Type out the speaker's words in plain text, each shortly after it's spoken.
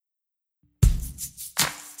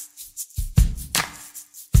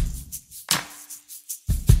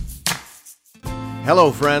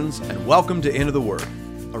Hello, friends, and welcome to Into the Word,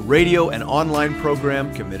 a radio and online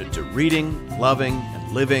program committed to reading, loving,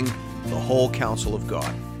 and living the whole counsel of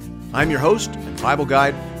God. I'm your host and Bible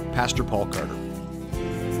guide, Pastor Paul Carter.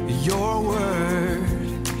 Your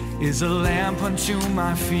word is a lamp unto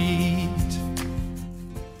my feet.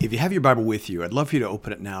 If you have your Bible with you, I'd love for you to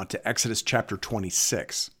open it now to Exodus chapter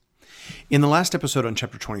 26. In the last episode on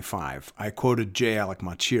chapter 25, I quoted J. Alec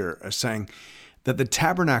Motyer as saying that the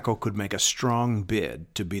tabernacle could make a strong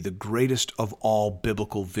bid to be the greatest of all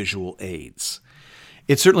biblical visual aids.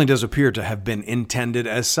 It certainly does appear to have been intended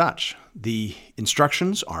as such. The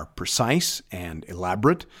instructions are precise and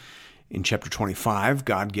elaborate. In chapter 25,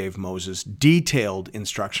 God gave Moses detailed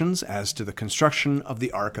instructions as to the construction of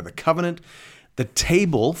the Ark of the Covenant, the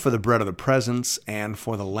table for the bread of the presence, and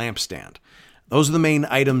for the lampstand. Those are the main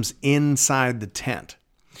items inside the tent.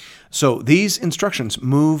 So these instructions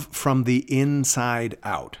move from the inside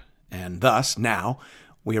out, and thus now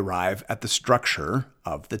we arrive at the structure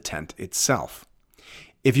of the tent itself.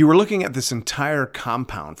 If you were looking at this entire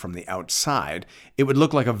compound from the outside, it would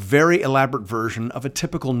look like a very elaborate version of a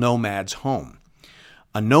typical nomad's home.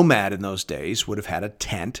 A nomad in those days would have had a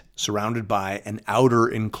tent surrounded by an outer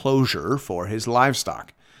enclosure for his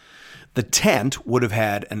livestock. The tent would have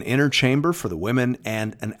had an inner chamber for the women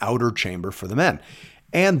and an outer chamber for the men.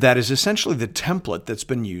 And that is essentially the template that's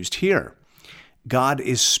been used here. God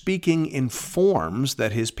is speaking in forms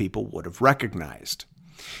that his people would have recognized.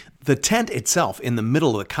 The tent itself in the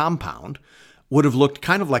middle of the compound would have looked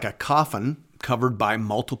kind of like a coffin covered by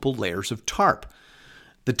multiple layers of tarp.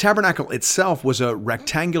 The tabernacle itself was a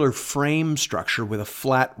rectangular frame structure with a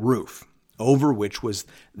flat roof, over which was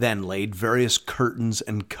then laid various curtains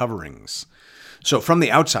and coverings. So from the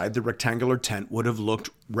outside, the rectangular tent would have looked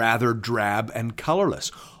rather drab and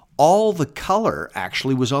colorless. All the color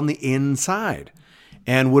actually was on the inside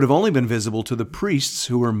and would have only been visible to the priests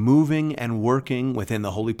who were moving and working within the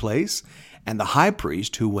holy place and the high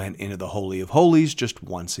priest who went into the Holy of Holies just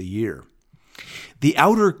once a year. The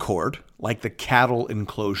outer court, like the cattle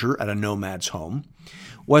enclosure at a nomad's home,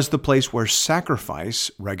 was the place where sacrifice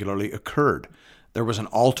regularly occurred. There was an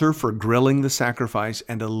altar for grilling the sacrifice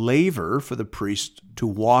and a laver for the priest to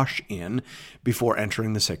wash in before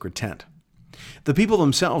entering the sacred tent. The people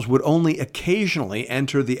themselves would only occasionally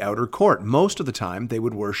enter the outer court. Most of the time, they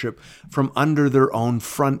would worship from under their own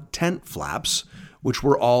front tent flaps, which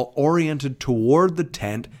were all oriented toward the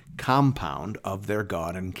tent compound of their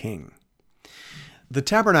God and King. The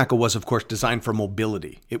tabernacle was, of course, designed for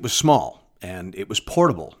mobility. It was small and it was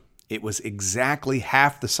portable. It was exactly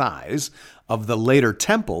half the size of the later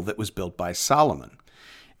temple that was built by Solomon.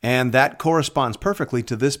 And that corresponds perfectly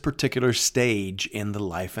to this particular stage in the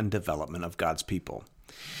life and development of God's people.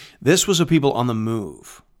 This was a people on the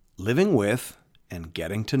move, living with and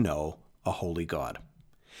getting to know a holy God.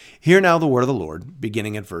 Hear now the word of the Lord,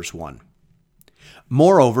 beginning at verse 1.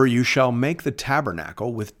 Moreover, you shall make the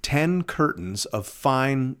tabernacle with 10 curtains of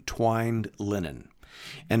fine twined linen,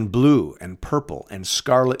 and blue and purple and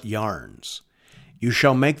scarlet yarns. You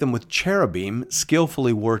shall make them with cherubim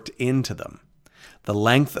skillfully worked into them. The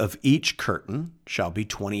length of each curtain shall be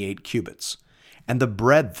 28 cubits, and the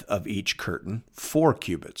breadth of each curtain 4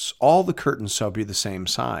 cubits. All the curtains shall be the same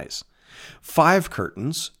size. 5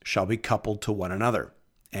 curtains shall be coupled to one another,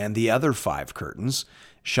 and the other 5 curtains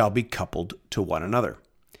shall be coupled to one another.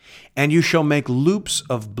 And you shall make loops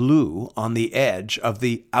of blue on the edge of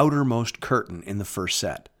the outermost curtain in the first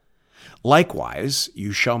set. Likewise,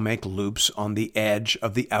 you shall make loops on the edge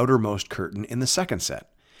of the outermost curtain in the second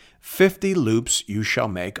set. 50 loops you shall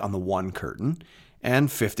make on the one curtain,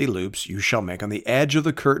 and 50 loops you shall make on the edge of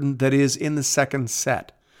the curtain that is in the second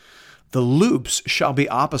set. The loops shall be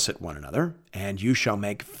opposite one another, and you shall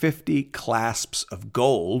make 50 clasps of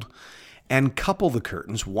gold, and couple the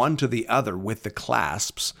curtains one to the other with the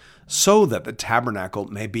clasps, so that the tabernacle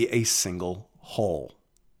may be a single whole.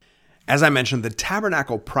 As I mentioned, the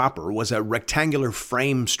tabernacle proper was a rectangular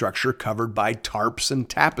frame structure covered by tarps and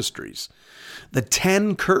tapestries. The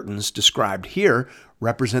 10 curtains described here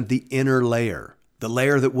represent the inner layer, the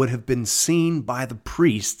layer that would have been seen by the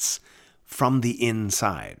priests from the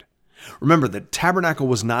inside. Remember, the tabernacle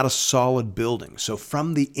was not a solid building, so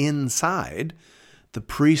from the inside, the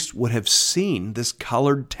priest would have seen this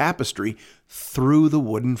colored tapestry through the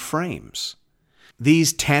wooden frames.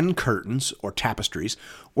 These 10 curtains, or tapestries,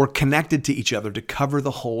 were connected to each other to cover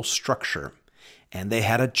the whole structure, and they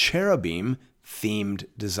had a cherubim-themed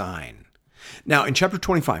design. Now, in chapter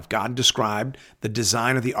 25, God described the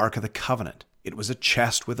design of the Ark of the Covenant. It was a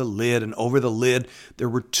chest with a lid, and over the lid there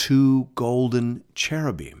were 2 golden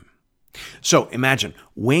cherubim. So imagine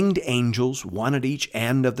winged angels, one at each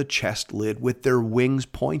end of the chest lid, with their wings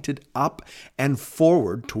pointed up and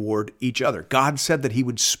forward toward each other. God said that he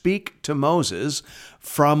would speak to Moses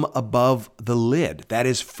from above the lid, that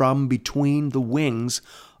is, from between the wings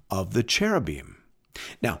of the cherubim.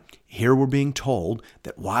 Now, here we're being told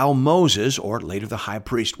that while Moses, or later the high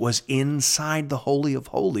priest, was inside the Holy of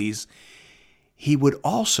Holies, he would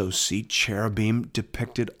also see cherubim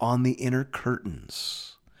depicted on the inner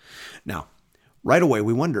curtains. Now, right away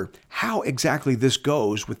we wonder how exactly this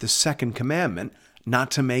goes with the second commandment, not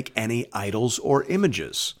to make any idols or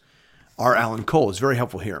images. R. Alan Cole is very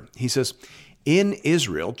helpful here. He says, in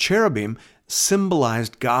Israel, cherubim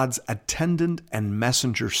symbolized God's attendant and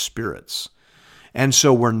messenger spirits, and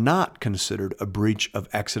so were not considered a breach of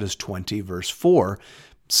Exodus 20, verse 4,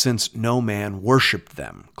 since no man worshipped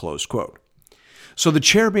them, close quote. So the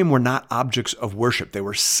cherubim were not objects of worship. They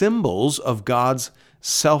were symbols of God's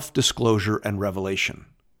self-disclosure and revelation.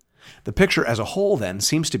 The picture as a whole, then,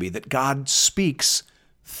 seems to be that God speaks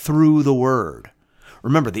through the Word.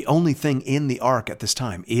 Remember, the only thing in the ark at this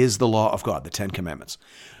time is the law of God, the Ten Commandments.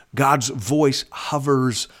 God's voice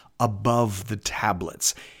hovers above the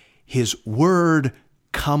tablets. His Word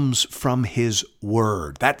comes from His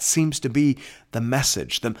Word. That seems to be the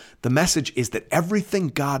message. The message is that everything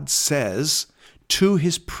God says to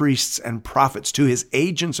his priests and prophets, to his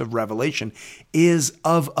agents of revelation, is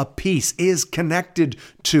of a piece, is connected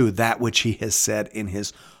to that which he has said in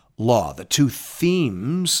his law. The two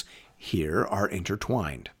themes here are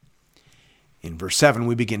intertwined. In verse 7,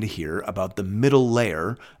 we begin to hear about the middle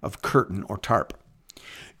layer of curtain or tarp.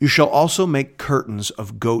 You shall also make curtains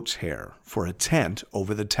of goat's hair for a tent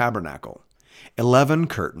over the tabernacle. 11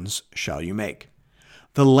 curtains shall you make.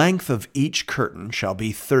 The length of each curtain shall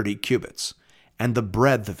be 30 cubits. And the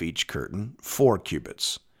breadth of each curtain 4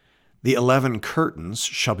 cubits. The 11 curtains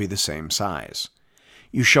shall be the same size.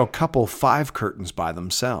 You shall couple 5 curtains by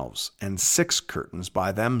themselves, and 6 curtains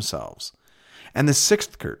by themselves. And the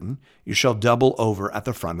 6th curtain you shall double over at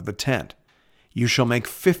the front of the tent. You shall make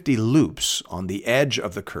 50 loops on the edge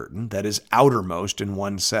of the curtain that is outermost in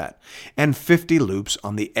one set, and 50 loops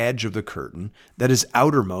on the edge of the curtain that is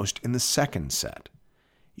outermost in the second set.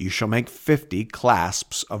 You shall make 50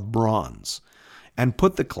 clasps of bronze, and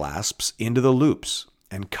put the clasps into the loops,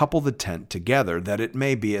 and couple the tent together that it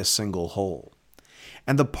may be a single whole.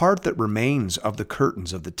 And the part that remains of the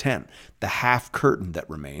curtains of the tent, the half curtain that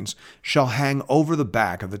remains, shall hang over the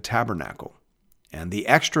back of the tabernacle. And the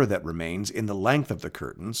extra that remains in the length of the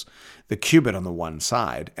curtains, the cubit on the one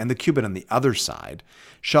side and the cubit on the other side,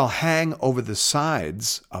 shall hang over the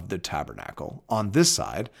sides of the tabernacle on this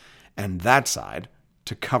side and that side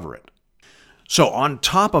to cover it. So on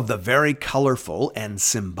top of the very colorful and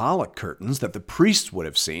symbolic curtains that the priests would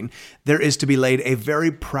have seen, there is to be laid a very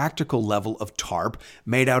practical level of tarp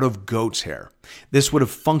made out of goat's hair. This would have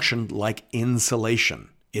functioned like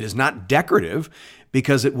insulation. It is not decorative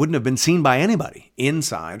because it wouldn't have been seen by anybody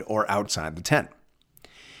inside or outside the tent.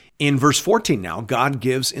 In verse 14 now, God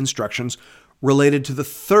gives instructions related to the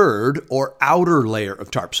third or outer layer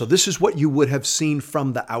of tarp. So this is what you would have seen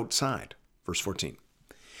from the outside. Verse 14.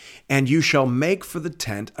 And you shall make for the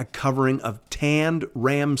tent a covering of tanned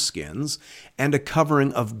ram skins and a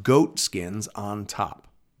covering of goat skins on top.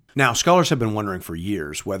 Now, scholars have been wondering for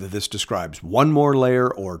years whether this describes one more layer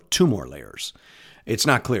or 2 more layers. It's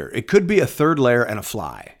not clear. It could be a third layer and a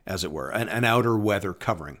fly, as it were, an outer weather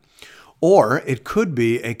covering. Or it could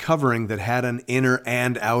be a covering that had an inner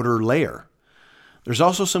and outer layer. There's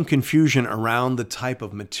also some confusion around the type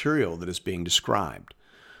of material that is being described.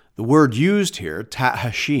 The word used here,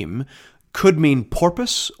 tahashim, could mean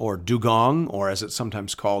porpoise or dugong, or as it's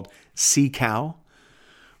sometimes called, sea cow.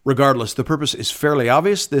 Regardless, the purpose is fairly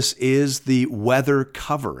obvious. This is the weather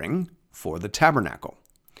covering for the tabernacle.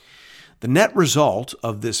 The net result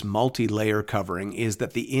of this multi-layer covering is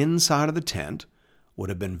that the inside of the tent would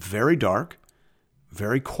have been very dark,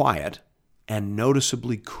 very quiet, and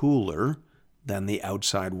noticeably cooler than the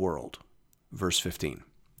outside world. Verse 15.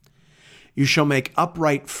 You shall make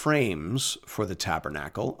upright frames for the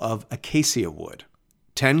tabernacle of acacia wood.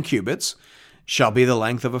 10 cubits shall be the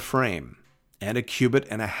length of a frame, and 1.5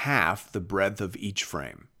 cubits the breadth of each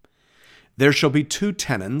frame. There shall be 2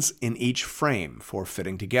 tenons in each frame for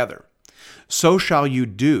fitting together. So shall you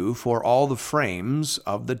do for all the frames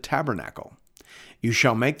of the tabernacle. You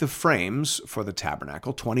shall make the frames for the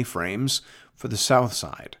tabernacle, 20 frames for the south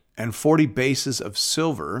side, and 40 bases of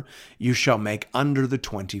silver you shall make under the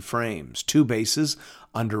 20 frames, 2 bases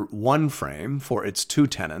under one frame for its 2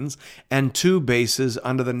 tenons, and 2 bases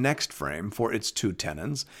under the next frame for its 2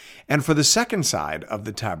 tenons. And for the second side of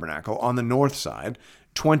the tabernacle, on the north side,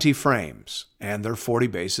 20 frames, and their 40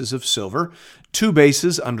 bases of silver, 2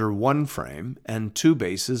 bases under one frame, and 2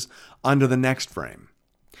 bases under the next frame.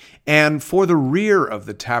 And for the rear of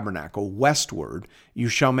the tabernacle westward, you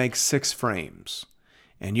shall make 6 frames.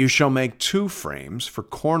 And you shall make 2 frames for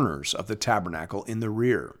corners of the tabernacle in the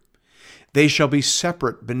rear. They shall be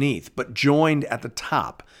separate beneath, but joined at the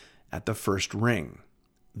top at the first ring.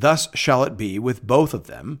 Thus shall it be with both of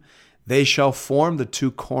them. They shall form the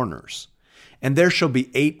 2 corners. And there shall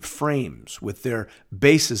be 8 frames with their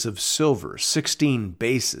bases of silver, 16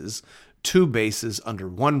 bases, 2 bases under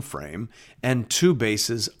one frame, and 2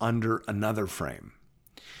 bases under another frame.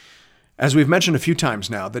 As we've mentioned a few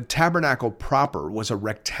times now, the tabernacle proper was a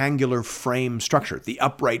rectangular frame structure. The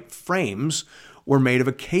upright frames were made of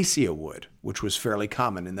acacia wood, which was fairly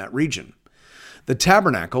common in that region. The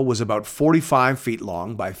tabernacle was about 45 feet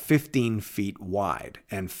long by 15 feet wide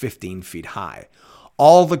and 15 feet high.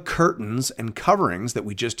 All the curtains and coverings that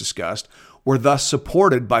we just discussed were thus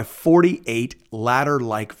supported by 48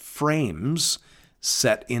 ladder-like frames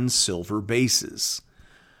set in silver bases.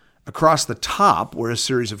 Across the top were a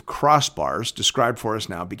series of crossbars described for us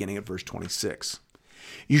now beginning at verse 26.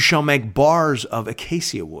 You shall make bars of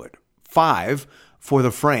acacia wood, 5 for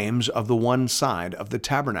the frames of the one side of the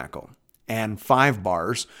tabernacle, and 5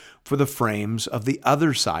 bars for the frames of the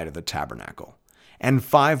other side of the tabernacle, and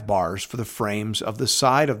 5 bars for the frames of the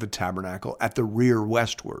side of the tabernacle at the rear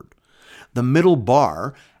westward. The middle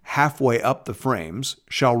bar, halfway up the frames,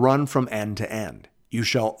 shall run from end to end. You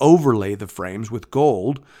shall overlay the frames with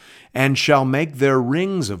gold, and shall make their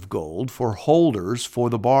rings of gold for holders for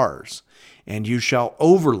the bars, and you shall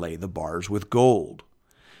overlay the bars with gold.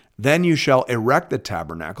 Then you shall erect the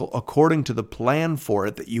tabernacle according to the plan for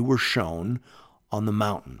it that you were shown on the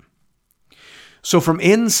mountain. So from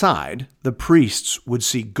inside, the priests would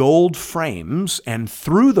see gold frames, and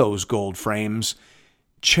through those gold frames,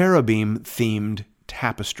 cherubim-themed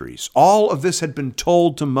tapestries. All of this had been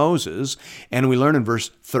told to Moses, and we learn in verse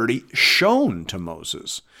 30, shown to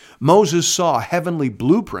Moses. Moses saw heavenly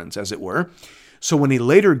blueprints, as it were. So when he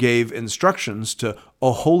later gave instructions to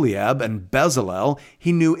Oholiab and Bezalel,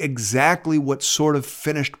 he knew exactly what sort of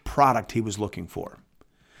finished product he was looking for.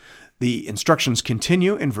 The instructions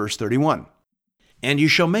continue in verse 31. And you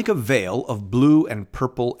shall make a veil of blue and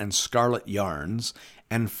purple and scarlet yarns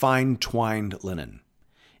and fine twined linen.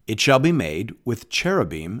 It shall be made with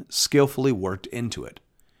cherubim skillfully worked into it.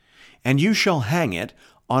 And you shall hang it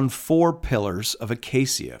on 4 pillars of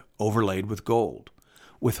acacia overlaid with gold,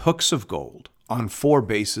 with hooks of gold on 4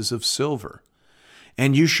 bases of silver.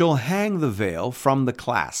 And you shall hang the veil from the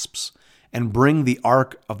clasps, and bring the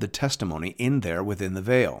ark of the testimony in there within the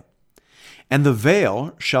veil. And the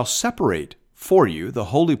veil shall separate for you the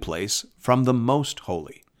holy place from the most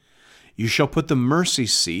holy. You shall put the mercy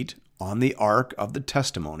seat on the ark of the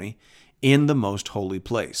testimony in the most holy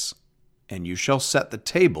place. And you shall set the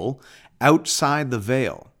table outside the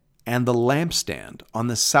veil, and the lampstand on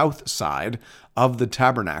the south side of the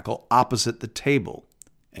tabernacle opposite the table.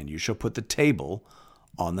 And you shall put the table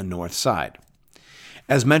on the north side.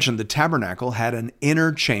 As mentioned, the tabernacle had an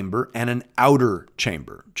inner chamber and an outer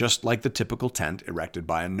chamber, just like the typical tent erected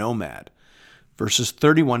by a nomad. Verses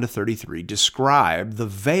 31 to 33 describe the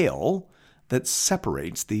veil that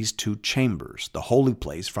separates these 2 chambers, the holy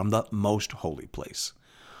place from the most holy place.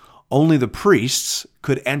 Only the priests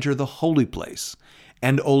could enter the holy place,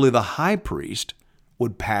 and only the high priest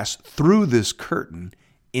would pass through this curtain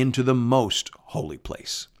into the most holy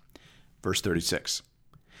place. Verse 36.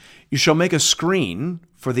 You shall make a screen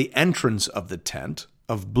for the entrance of the tent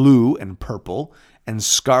of blue and purple and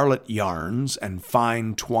scarlet yarns and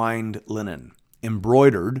fine twined linen,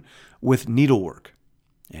 embroidered with needlework.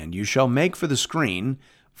 And you shall make for the screen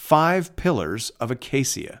 5 pillars of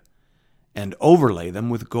acacia, and overlay them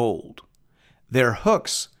with gold. Their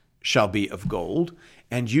hooks shall be of gold,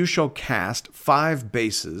 and you shall cast 5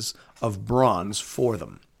 bases of bronze for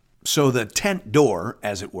them. So the tent door,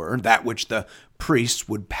 as it were, that which the priests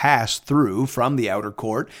would pass through from the outer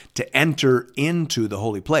court to enter into the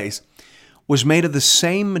holy place, was made of the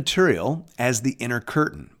same material as the inner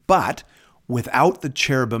curtain, but without the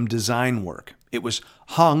cherubim design work. It was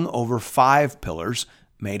hung over 5 pillars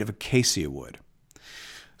made of acacia wood.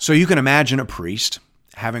 So you can imagine a priest,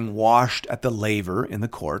 having washed at the laver in the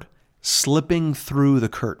court, slipping through the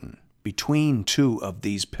curtain between 2 of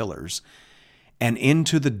these pillars and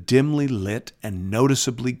into the dimly lit and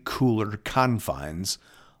noticeably cooler confines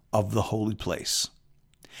of the holy place.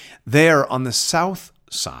 There, on the south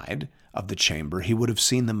side of the chamber, he would have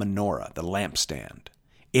seen the menorah, the lampstand.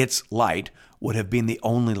 Its light would have been the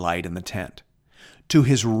only light in the tent. To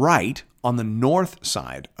his right, on the north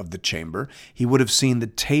side of the chamber, he would have seen the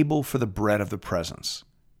table for the bread of the presence.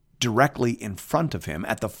 Directly in front of him,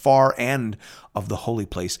 at the far end of the holy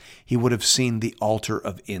place, he would have seen the altar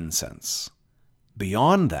of incense.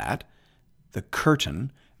 Beyond that, the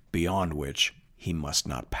curtain beyond which he must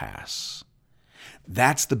not pass.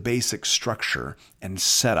 That's the basic structure and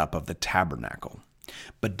setup of the tabernacle.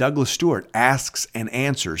 But Douglas Stuart asks and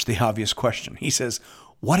answers the obvious question. He says,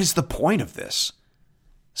 what is the point of this?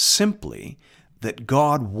 Simply that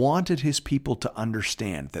God wanted his people to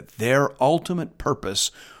understand that their ultimate purpose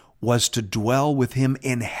was to dwell with him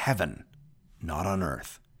in heaven, not on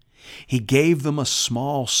earth. He gave them a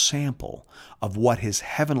small sample of what his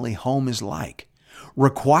heavenly home is like,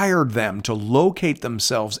 required them to locate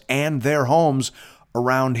themselves and their homes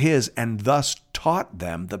around his, and thus taught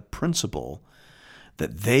them the principle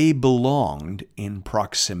that they belonged in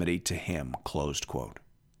proximity to him, closed quote.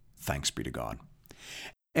 Thanks be to God.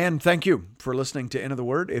 And thank you for listening to Into the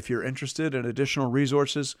Word. If you're interested in additional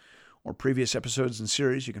resources or previous episodes and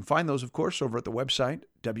series, you can find those, of course, over at the website,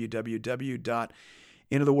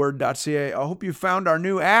 www.intotheword.ca. I hope you found our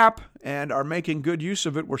new app and are making good use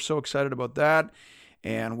of it. We're so excited about that,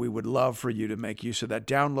 and we would love for you to make use of that.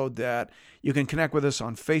 Download that. You can connect with us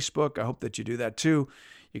on Facebook. I hope that you do that too.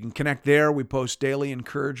 You can connect there. We post daily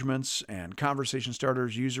encouragements and conversation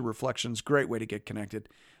starters, user reflections. Great way to get connected.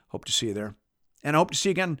 Hope to see you there. And I hope to see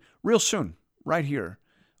you again real soon, right here,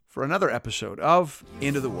 for another episode of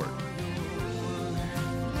Into the Word.